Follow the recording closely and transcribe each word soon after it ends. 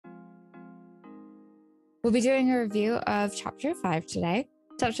We'll be doing a review of Chapter 5 today.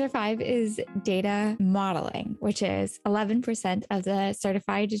 Chapter 5 is data modeling, which is 11% of the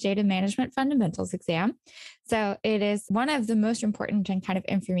Certified Data Management Fundamentals exam. So it is one of the most important and kind of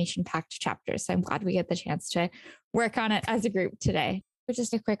information-packed chapters. So I'm glad we get the chance to work on it as a group today.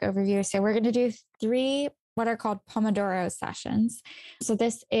 Just a quick overview. So we're going to do 3 what are called Pomodoro sessions. So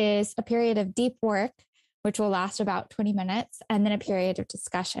this is a period of deep work, which will last about 20 minutes, and then a period of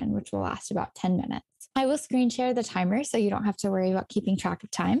discussion, which will last about 10 minutes. I will screen share the timer so you don't have to worry about keeping track of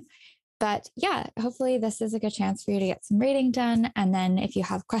time. But yeah, hopefully this is a good chance for you to get some reading done. And then if you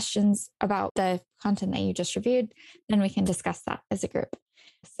have questions about the content that you just reviewed, then we can discuss that as a group.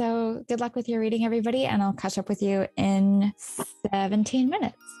 So good luck with your reading, everybody, and I'll catch up with you in 17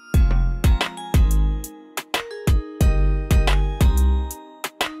 minutes.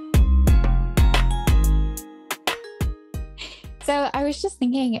 So I was just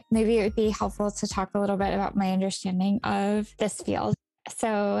thinking maybe it would be helpful to talk a little bit about my understanding of this field.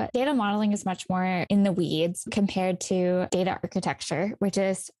 So data modeling is much more in the weeds compared to data architecture, which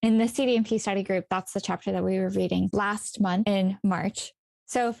is in the CDMP study group. That's the chapter that we were reading last month in March.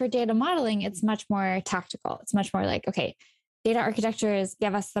 So for data modeling, it's much more tactical. It's much more like, okay, data architecture is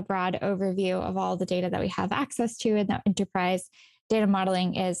give us the broad overview of all the data that we have access to in the enterprise. Data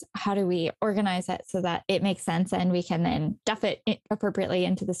modeling is how do we organize it so that it makes sense and we can then stuff it appropriately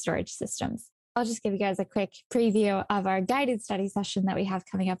into the storage systems. I'll just give you guys a quick preview of our guided study session that we have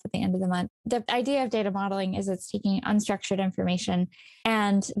coming up at the end of the month. The idea of data modeling is it's taking unstructured information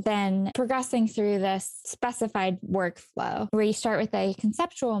and then progressing through this specified workflow where you start with a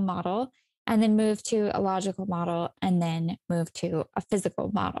conceptual model and then move to a logical model and then move to a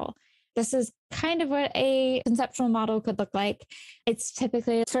physical model. This is kind of what a conceptual model could look like. It's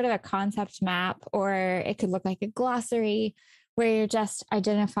typically sort of a concept map, or it could look like a glossary where you're just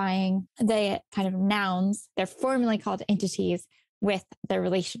identifying the kind of nouns. They're formally called entities with their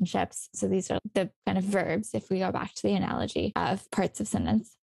relationships. So these are the kind of verbs, if we go back to the analogy of parts of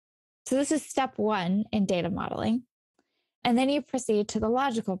sentence. So this is step 1 in data modeling. And then you proceed to the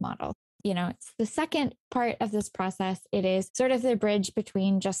logical model. It's the second part of this process. It is sort of the bridge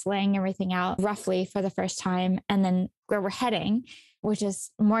between just laying everything out roughly for the first time and then where we're heading, which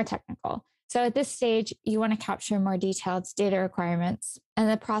is more technical. So at this stage, you want to capture more detailed data requirements. And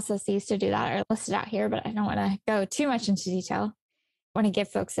the processes to do that are listed out here, but I don't want to go too much into detail. I want to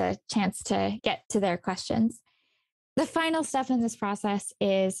give folks a chance to get to their questions. The final step in this process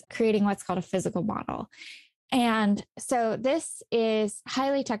is creating what's called a physical model. And so this is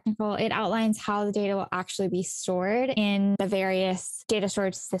highly technical. It outlines how the data will actually be stored in the various data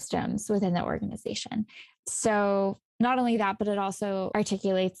storage systems within the organization. So not only that, but it also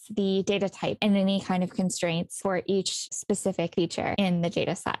articulates the data type and any kind of constraints for each specific feature in the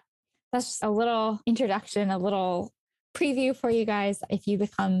data set. That's just a little introduction, a little preview for you guys. If you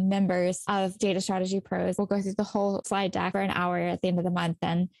become members of Data Strategy Pros, we'll go through the whole slide deck for an hour at the end of the month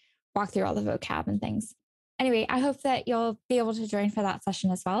and walk through all the vocab and things. Anyway, I hope that you'll be able to join for that session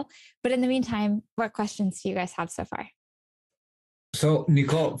as well. But in the meantime, what questions do you guys have so far? So,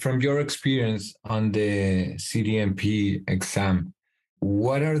 Nicole, from your experience on the CDMP exam,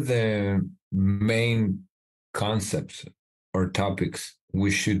 what are the main concepts or topics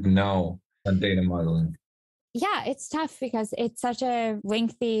we should know on data modeling? Yeah, it's tough because it's such a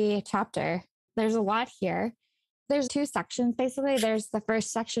lengthy chapter. There's a lot here. There's 2 sections, basically. There's the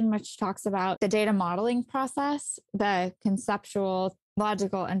first section, which talks about the data modeling process, the conceptual,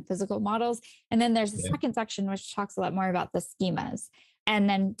 logical, and physical models. And then there's the second section, which talks a lot more about the schemas and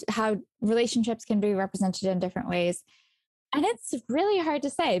then how relationships can be represented in different ways. And it's really hard to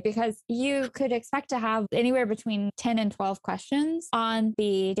say because you could expect to have anywhere between 10 and 12 questions on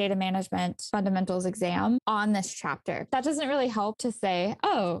the data management fundamentals exam on this chapter. That doesn't really help to say,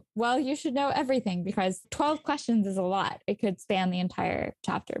 oh, well, you should know everything because 12 questions is a lot. It could span the entire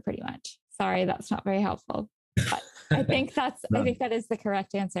chapter pretty much. Sorry, that's not very helpful. But I think that is the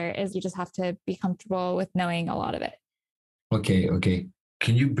correct answer, is you just have to be comfortable with knowing a lot of it. Okay.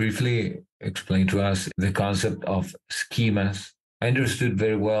 Can you briefly explain to us the concept of schemas? I understood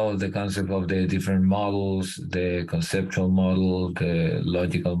very well the concept of the different models, the conceptual model, the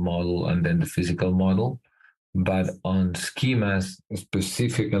logical model, and then the physical model. But on schemas,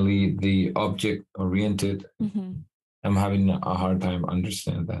 specifically the object-oriented, I'm having a hard time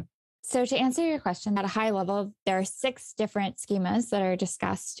understanding that. So to answer your question, at a high level, there are 6 different schemas that are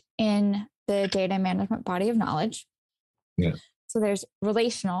discussed in the data management body of knowledge. Yeah. So there's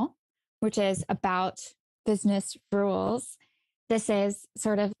relational, which is about business rules. This is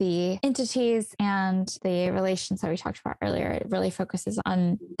sort of the entities and the relations that we talked about earlier. It really focuses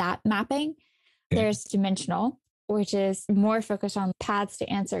on that mapping. There's dimensional, which is more focused on paths to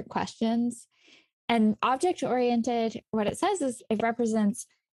answer questions. And object-oriented, what it says is it represents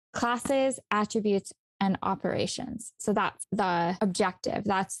classes, attributes, and operations. So that's the objective.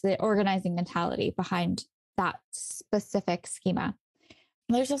 That's the organizing mentality behind that specific schema.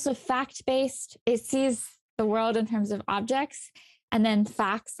 There's also fact-based. It sees the world in terms of objects, and then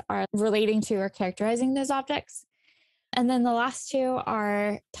facts are relating to or characterizing those objects. And then the last two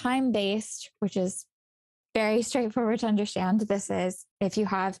are time-based, which is very straightforward to understand. This is if you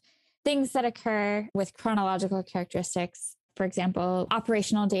have things that occur with chronological characteristics, for example,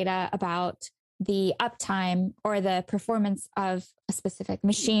 operational data about the uptime or the performance of a specific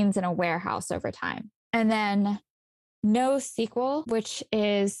machines in a warehouse over time. And then NoSQL, which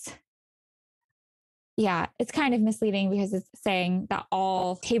is, it's kind of misleading because it's saying that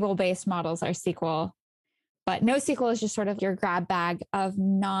all table-based models are SQL. But NoSQL is just sort of your grab bag of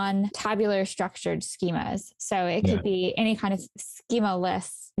non-tabular structured schemas. So it could be any kind of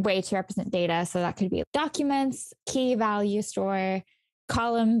schema-less way to represent data. So that could be documents, key value store,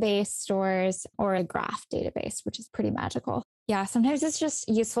 column-based stores, or a graph database, which is pretty magical. Yeah, sometimes it's just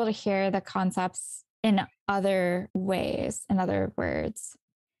useful to hear the concepts in other ways, in other words.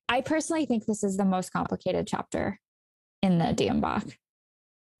 I personally think this is the most complicated chapter in the DMBOK.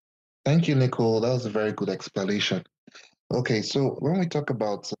 Thank you, Nicole. That was a very good explanation. Okay, so when we talk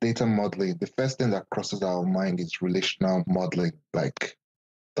about data modeling, the first thing that crosses our mind is relational modeling, like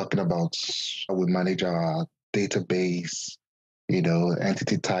talking about how we manage our database,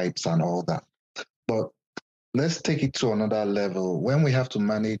 entity types and all that. But let's take it to another level. When we have to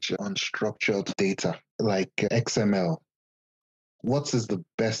manage unstructured data like XML, what is the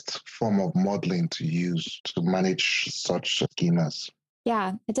best form of modeling to use to manage such schemas?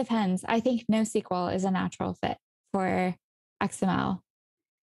 Yeah, it depends. I think NoSQL is a natural fit for XML.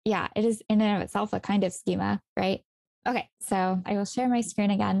 Yeah, it is in and of itself a kind of schema, right? Okay, so I will share my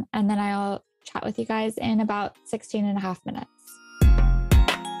screen again, and then I'll chat with you guys in about 16 and a half minutes.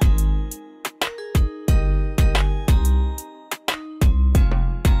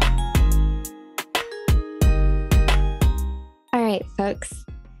 All right, folks.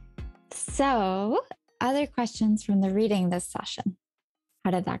 So, other questions from the reading this session?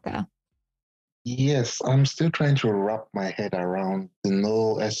 How did that go? Yes, I'm still trying to wrap my head around the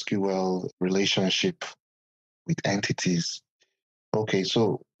NoSQL relationship with entities. Okay,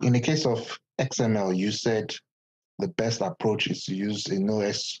 so in the case of XML, you said the best approach is to use a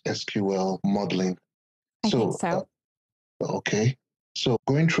NoSQL modeling. I think so. Okay. So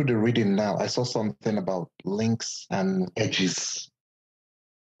going through the reading now, I saw something about links and edges.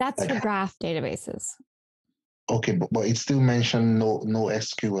 That's for graph databases. Okay, but it still mentioned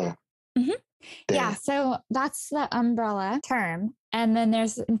NoSQL. Mm-hmm. Yeah, so that's the umbrella term. And then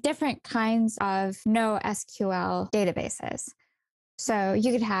there's different kinds of NoSQL databases. So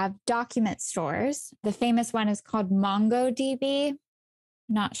you could have document stores. The famous one is called MongoDB.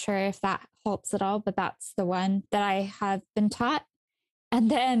 Not sure if that helps at all, but that's the one that I have been taught. And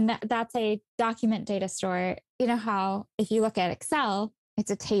then that's a document data store. You know how if you look at Excel,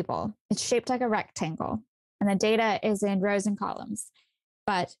 it's a table. It's shaped like a rectangle, and the data is in rows and columns.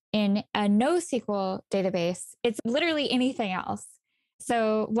 But in a NoSQL database, it's literally anything else.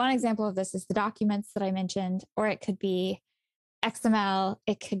 So one example of this is the documents that I mentioned, or it could be XML,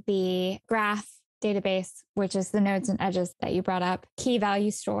 it could be graph database, which is the nodes and edges that you brought up, key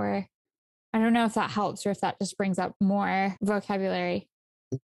value store. I don't know if that helps or if that just brings up more vocabulary.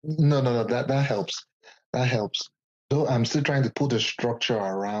 No, that helps. That helps. Though I'm still trying to put a structure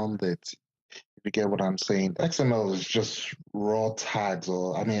around it. If you get what I'm saying. XML is just raw tags,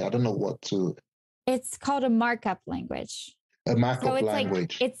 I don't know what to. It's called a markup language. A markup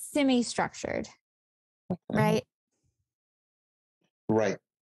language. Like, it's semi-structured, right?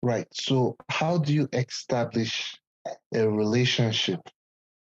 Right. So how do you establish a relationship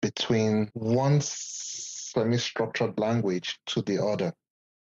between one semi-structured language to the other?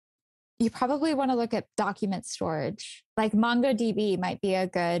 You probably want to look at document storage. Like MongoDB might be a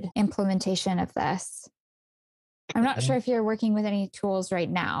good implementation of this. I'm not sure if you're working with any tools right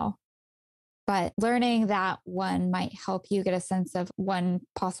now, but learning that one might help you get a sense of one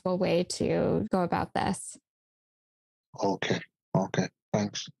possible way to go about this. Okay.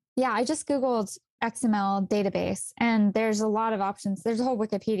 Thanks. Yeah, I just Googled XML database and there's a lot of options. There's a whole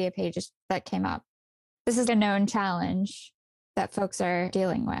Wikipedia page that came up. This is a known challenge that folks are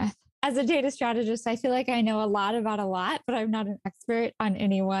dealing with. As a data strategist, I feel like I know a lot about a lot, but I'm not an expert on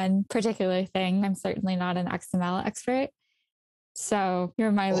any one particular thing. I'm certainly not an XML expert. So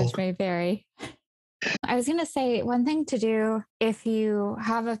your mileage may vary. I was going to say one thing to do if you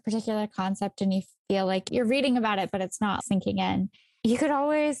have a particular concept and you feel like you're reading about it, but it's not sinking in, you could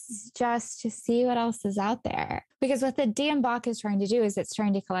always just see what else is out there. Because what the DMBOK is trying to do is it's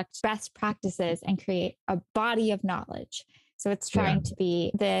trying to collect best practices and create a body of knowledge. So it's trying to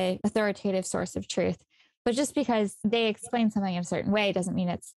be the authoritative source of truth. But just because they explain something in a certain way doesn't mean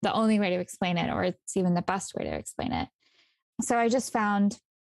it's the only way to explain it or it's even the best way to explain it. So I just found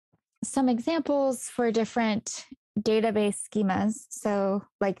some examples for different database schemas. So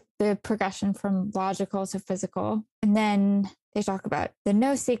like the progression from logical to physical. And then they talk about the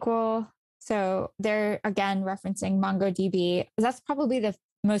NoSQL. So they're again referencing MongoDB. That's probably the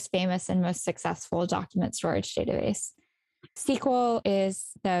most famous and most successful document storage database. SQL is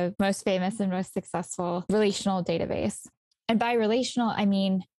the most famous and most successful relational database. And by relational, I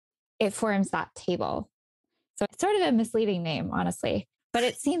mean it forms that table. So it's sort of a misleading name, honestly. But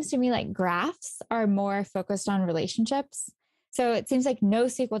it seems to me like graphs are more focused on relationships. So it seems like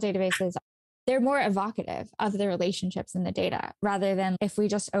NoSQL databases, they're more evocative of the relationships in the data rather than if we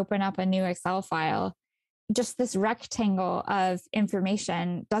just open up a new Excel file, just this rectangle of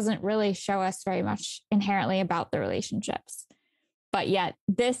information doesn't really show us very much inherently about the relationships. But yet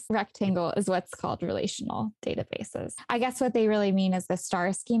this rectangle is what's called relational databases. I guess what they really mean is the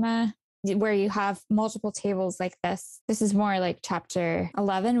star schema, where you have multiple tables like this. This is more like chapter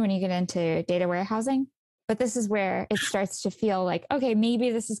 11 when you get into data warehousing. But this is where it starts to feel like, okay,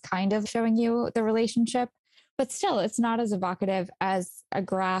 maybe this is kind of showing you the relationship, but still it's not as evocative as a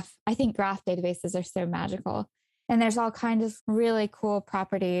graph. I think graph databases are so magical. And there's all kinds of really cool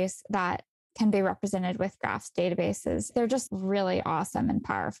properties that can be represented with graphs databases. They're just really awesome and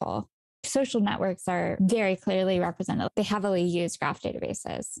powerful. Social networks are very clearly represented. They heavily use graph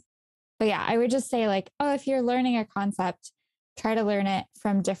databases. But yeah, I would just say like, oh, if you're learning a concept, try to learn it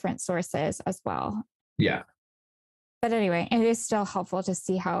from different sources as well. Yeah. But anyway, it is still helpful to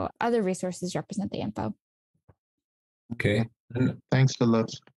see how other resources represent the info. Okay. Thanks a lot.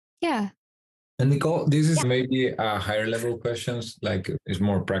 Yeah. And Nicole, this is maybe a higher level questions, like it's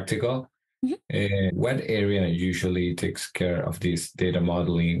more practical. What area usually takes care of this data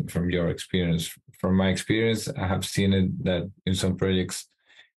modeling from your experience? From my experience, I have seen it that in some projects,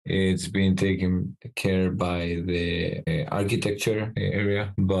 it's been taken care by the architecture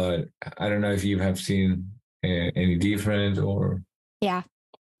area, but I don't know if you have seen any different or. Yeah,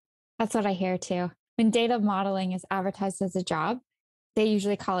 that's what I hear too. When data modeling is advertised as a job, they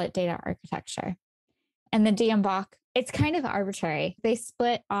usually call it data architecture. And the DMBOK, it's kind of arbitrary. They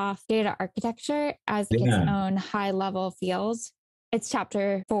split off data architecture as its own high level field. It's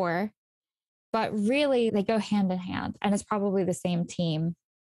chapter 4, but really they go hand in hand and it's probably the same team.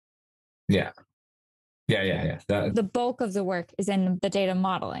 Yeah. The bulk of the work is in the data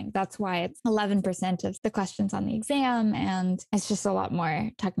modeling. That's why it's 11% of the questions on the exam. And it's just a lot more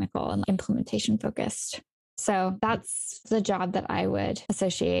technical and implementation focused. So that's the job that I would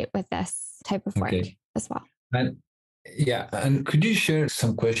associate with this type of work as well. And could you share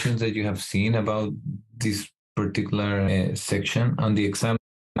some questions that you have seen about this particular section on the exam?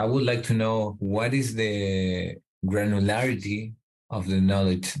 I would like to know what is the granularity of the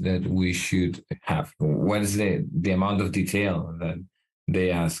knowledge that we should have. What is the amount of detail that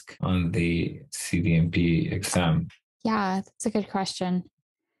they ask on the CDMP exam? Yeah, that's a good question.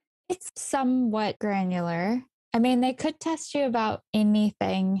 It's somewhat granular. I mean, they could test you about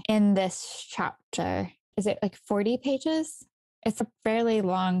anything in this chapter. Is it like 40 pages? It's a fairly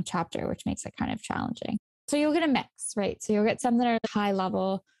long chapter, which makes it kind of challenging. So you'll get a mix, right? So you'll get some that are high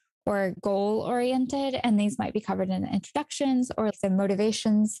level or goal oriented, and these might be covered in the introductions or the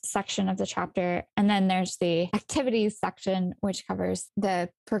motivations section of the chapter. And then there's the activities section, which covers the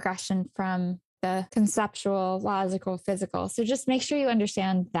progression from the conceptual, logical, physical. So just make sure you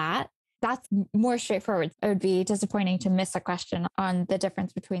understand that. That's more straightforward. It would be disappointing to miss a question on the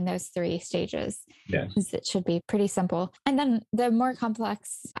difference between those 3 stages. Yeah. It should be pretty simple. And then the more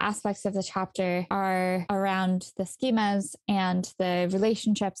complex aspects of the chapter are around the schemas and the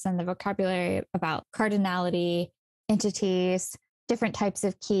relationships and the vocabulary about cardinality, entities, different types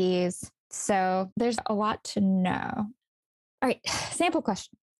of keys. So there's a lot to know. All right, sample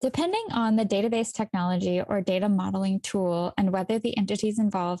question. Depending on the database technology or data modeling tool and whether the entities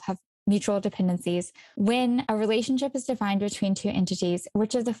involved have mutual dependencies, when a relationship is defined between 2 entities,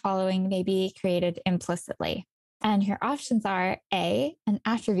 which of the following may be created implicitly? And your options are A, an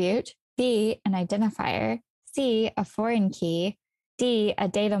attribute, B, an identifier, C, a foreign key, D, a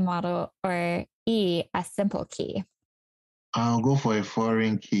data model, or E, a simple key. I'll go for a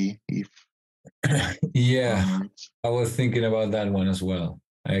foreign key if. Yeah, I was thinking about that one as well.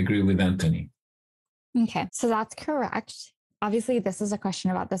 I agree with Anthony. Okay, so that's correct. Obviously, this is a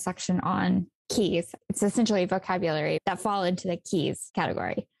question about the section on keys. It's essentially vocabulary that fall into the keys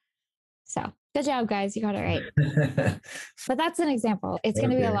category. So good job, guys. You got it right. But that's an example. It's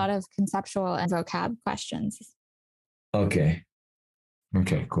going to be a lot of conceptual and vocab questions. Okay.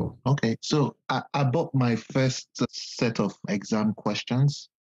 Okay, cool. Okay, so I bought my first set of exam questions.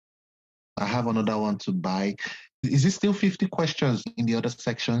 I have another one to buy. Is it still 50 questions in the other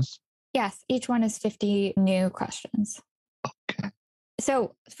sections? Yes, each one is 50 new questions. Okay.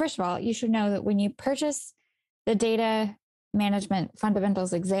 So, first of all, you should know that when you purchase the Data Management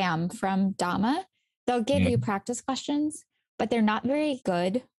Fundamentals exam from DAMA, they'll give you practice questions, but they're not very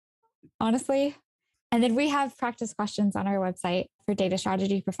good, honestly. And then we have practice questions on our website for data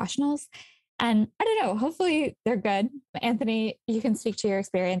strategy professionals. And I don't know, hopefully they're good. Anthony, you can speak to your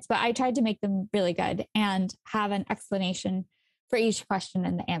experience, but I tried to make them really good and have an explanation for each question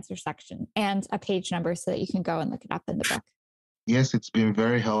in the answer section and a page number so that you can go and look it up in the book. Yes, it's been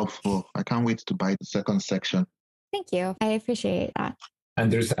very helpful. I can't wait to buy the second section. Thank you. I appreciate that.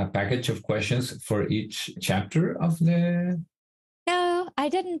 And there's a package of questions for each chapter of the... No, I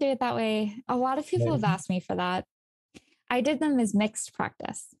didn't do it that way. A lot of people have asked me for that. I did them as mixed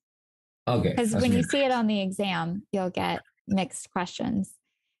practice. Okay. Because when you see it on the exam, you'll get mixed questions.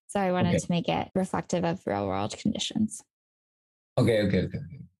 So I wanted to make it reflective of real world conditions. Okay.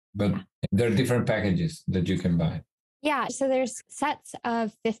 But there are different packages that you can buy. Yeah. So there's sets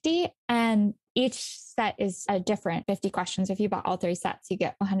of 50 and each set is a different 50 questions. If you bought all 3 sets, you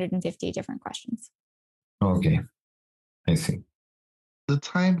get 150 different questions. Okay. I see. The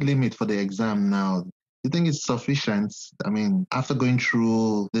time limit for the exam now, do you think it's sufficient? I mean, after going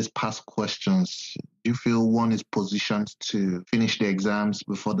through these past questions, do you feel one is positioned to finish the exams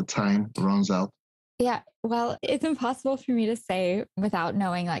before the time runs out? Yeah, well, it's impossible for me to say without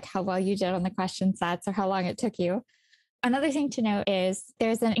knowing like how well you did on the question sets or how long it took you. Another thing to note is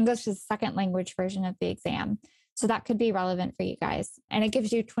there's an English as a second language version of the exam. So that could be relevant for you guys. And it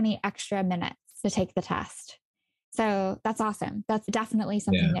gives you 20 extra minutes to take the test. So that's awesome. That's definitely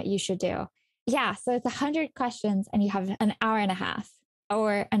something that you should do. Yeah. So it's 100 questions and you have an hour and a half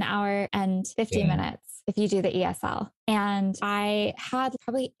or an hour and 50 minutes if you do the ESL. And I had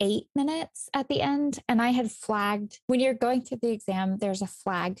probably 8 minutes at the end. And I had flagged, when you're going through the exam, there's a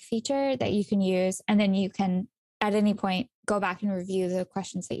flag feature that you can use. And then you can, at any point, go back and review the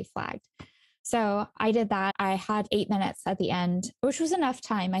questions that you flagged. So I did that. I had 8 minutes at the end, which was enough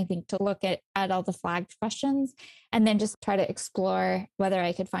time, I think, to look at all the flagged questions and then just try to explore whether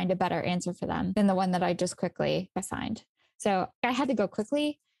I could find a better answer for them than the one that I just quickly assigned. So I had to go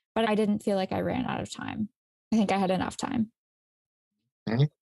quickly, but I didn't feel like I ran out of time. I think I had enough time. Okay.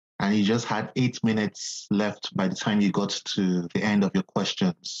 And you just had 8 minutes left by the time you got to the end of your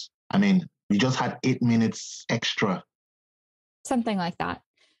questions. I mean, you just had 8 minutes extra. Something like that.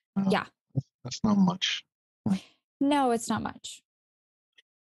 Yeah. That's not much. No, it's not much.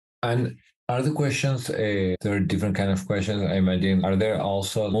 And are the questions, there are different kind of questions, I imagine. Are there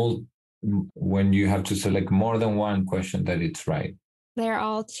also when you have to select more than one question that it's right? They're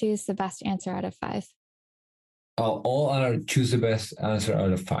all choose the best answer out of 5. Oh, all are choose the best answer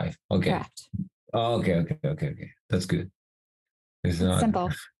out of 5. Okay. Correct. Oh, okay. That's good. It's not simple.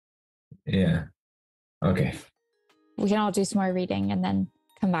 Yeah. Okay. We can all do some more reading and then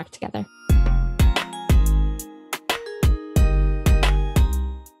come back together.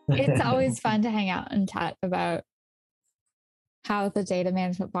 It's always fun to hang out and chat about how the data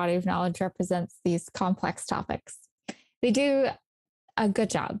management body of knowledge represents these complex topics. They do a good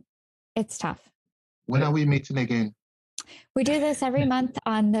job. It's tough. When are we meeting again? We do this every month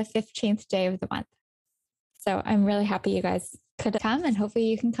on the 15th day of the month. So I'm really happy you guys could come and hopefully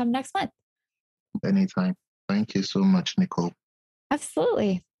you can come next month. Anytime. Thank you so much, Nicole.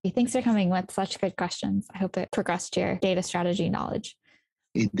 Absolutely. Thanks for coming with such good questions. I hope it progressed your data strategy knowledge.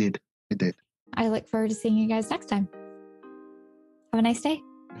 It did. I look forward to seeing you guys next time. Have a nice day.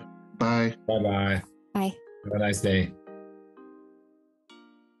 Bye. Bye-bye. Bye. Have a nice day.